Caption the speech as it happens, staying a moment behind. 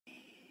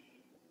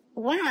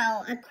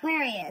Wow,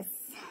 Aquarius.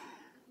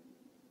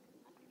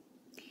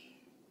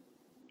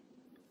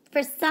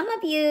 For some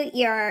of you,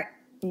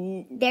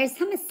 there's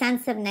some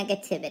sense of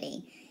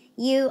negativity.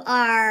 You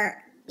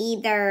are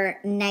either,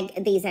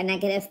 these are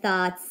negative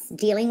thoughts,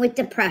 dealing with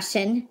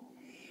depression.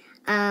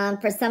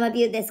 For some of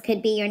you, this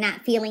could be you're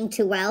not feeling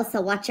too well,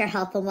 so watch your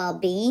health and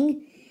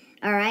well-being.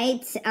 All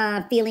right,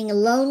 feeling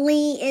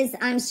lonely is,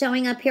 I'm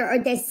showing up here, or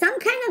there's some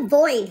kind of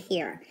void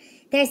here.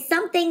 There's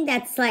something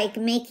that's like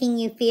making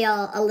you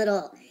feel a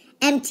little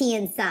empty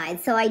inside.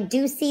 So I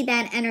do see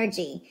that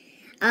energy.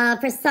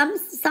 For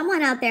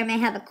someone out there may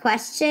have a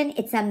question.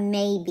 It's a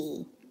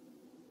maybe.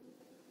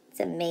 It's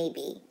a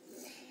maybe.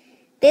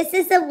 This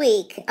is a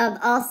week of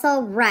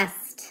also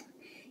rest.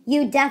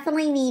 You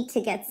definitely need to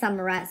get some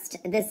rest.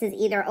 This is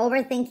either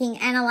overthinking,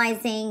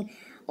 analyzing,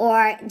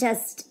 or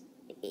just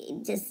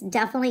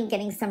definitely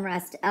getting some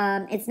rest.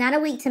 It's not a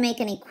week to make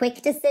any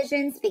quick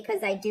decisions,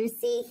 because I do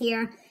see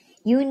here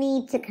you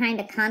need to kind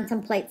of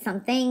contemplate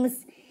some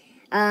things.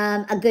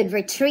 A good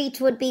retreat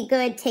would be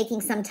good.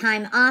 Taking some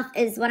time off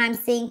is what I'm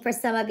seeing for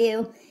some of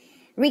you.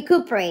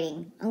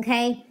 Recuperating,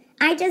 okay?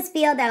 I just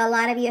feel that a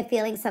lot of you are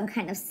feeling some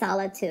kind of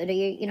solitude, or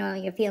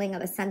you're feeling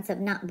of a sense of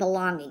not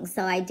belonging.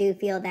 So I do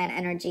feel that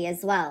energy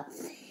as well.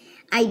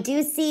 I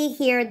do see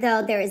here,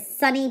 though, there is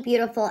sunny,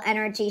 beautiful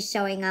energy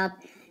showing up.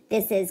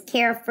 This is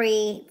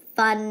carefree,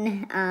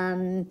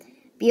 fun,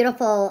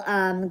 beautiful,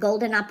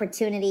 golden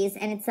opportunities.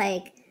 And it's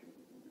like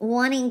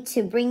wanting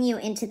to bring you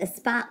into the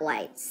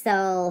spotlight.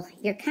 So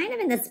you're kind of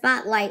in the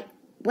spotlight,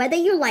 whether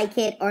you like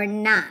it or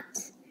not.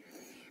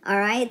 All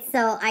right,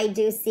 so I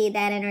do see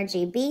that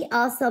energy.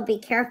 Also be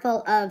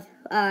careful of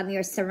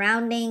your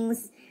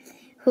surroundings,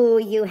 who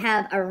you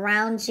have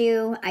around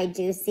you. I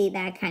do see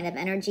that kind of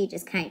energy.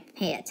 Just kind of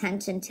pay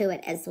attention to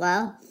it as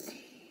well.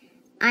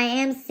 I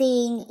am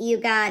seeing you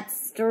got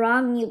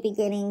strong new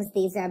beginnings.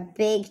 These are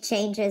big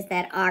changes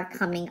that are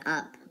coming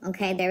up.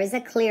 Okay, there is a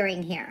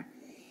clearing here.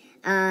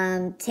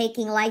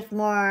 Taking life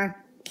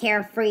more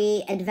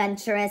carefree,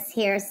 adventurous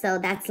here. So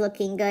that's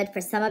looking good.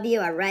 For some of you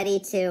are ready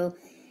to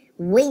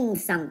wing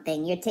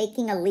something. You're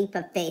taking a leap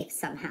of faith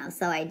somehow.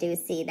 So I do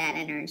see that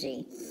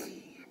energy.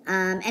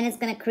 And it's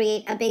going to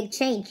create a big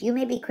change. You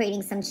may be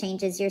creating some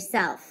changes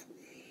yourself,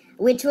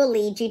 which will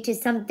lead you to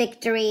some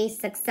victory,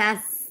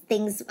 success,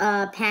 things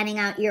panning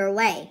out your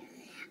way.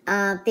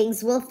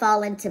 Things will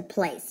fall into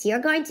place. You're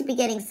going to be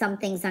getting some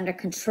things under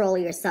control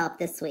yourself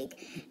this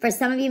week. For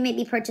some of you, may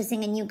be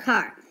purchasing a new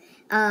car.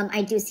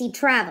 I do see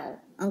travel,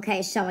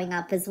 okay, showing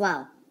up as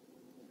well.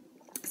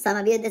 Some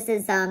of you, this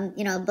is,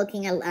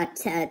 booking a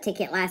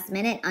ticket last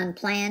minute,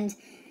 unplanned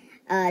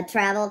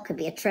travel. Could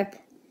be a trip,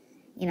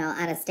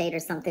 out of state or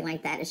something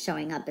like that is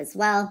showing up as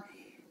well.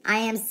 I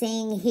am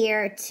seeing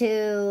here,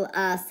 too,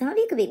 some of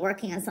you could be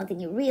working on something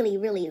you really,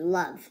 really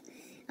love.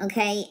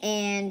 Okay,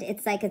 and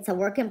it's like it's a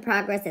work in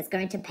progress. It's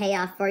going to pay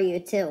off for you,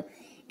 too.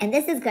 And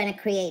this is going to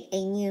create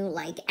a new,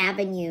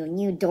 avenue,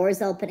 new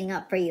doors opening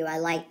up for you. I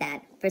like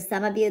that. For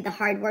some of you, the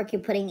hard work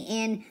you're putting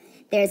in,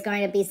 there's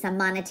going to be some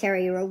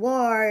monetary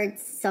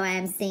rewards. So I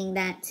am seeing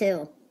that,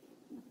 too.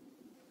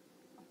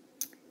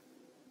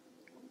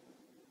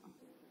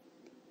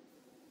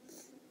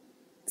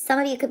 Some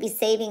of you could be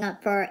saving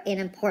up for an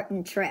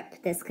important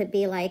trip. This could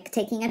be like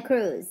taking a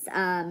cruise,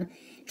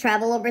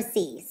 travel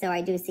overseas. So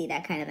I do see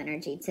that kind of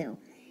energy too.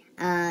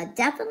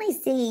 Definitely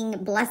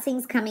seeing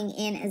blessings coming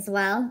in as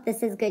well.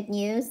 This is good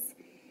news.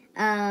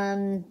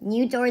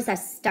 New doors are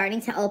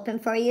starting to open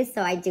for you.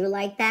 So I do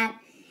like that.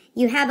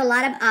 You have a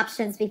lot of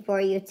options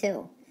before you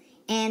too.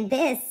 And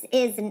this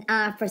is,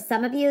 for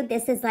some of you,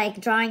 this is like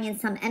drawing in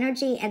some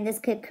energy, and this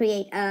could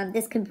create,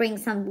 this could bring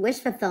some wish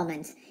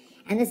fulfillment.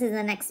 And this is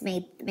the next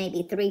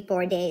maybe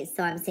 3-4 days.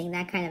 So I'm seeing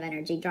that kind of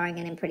energy drawing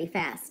it in pretty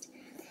fast.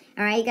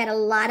 All right, you got a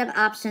lot of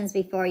options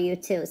before you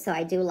too, so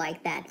I do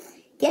like that.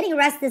 Getting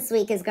rest this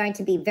week is going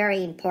to be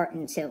very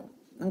important too.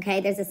 Okay,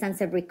 there's a sense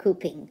of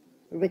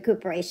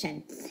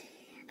recuperation.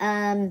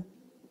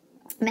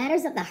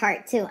 Matters of the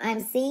heart too. I'm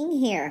seeing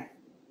here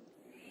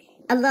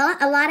a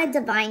lot of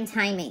divine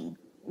timing.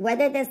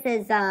 Whether this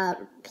is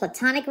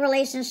platonic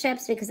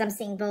relationships, because I'm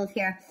seeing both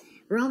here,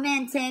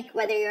 romantic,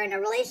 whether you're in a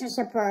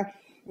relationship or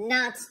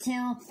not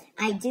to.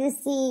 I do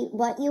see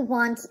what you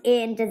want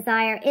and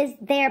desire is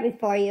there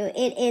before you.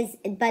 It is,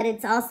 but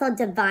it's also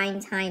divine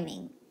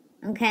timing.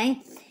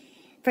 Okay.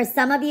 For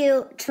some of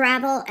you,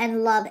 travel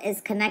and love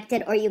is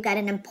connected, or you got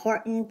an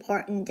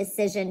important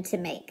decision to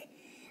make.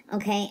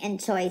 Okay.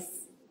 And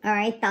choice. All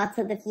right. Thoughts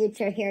of the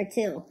future here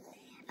too.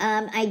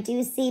 I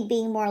do see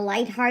being more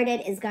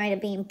lighthearted is going to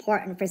be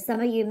important. For some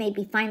of you, may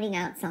be finding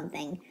out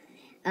something.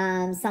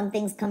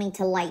 Something's coming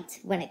to light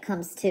when it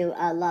comes to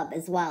love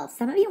as well.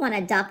 Some of you want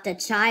to adopt a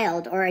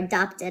child or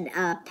adopt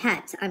a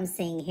pet, I'm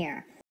seeing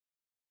here.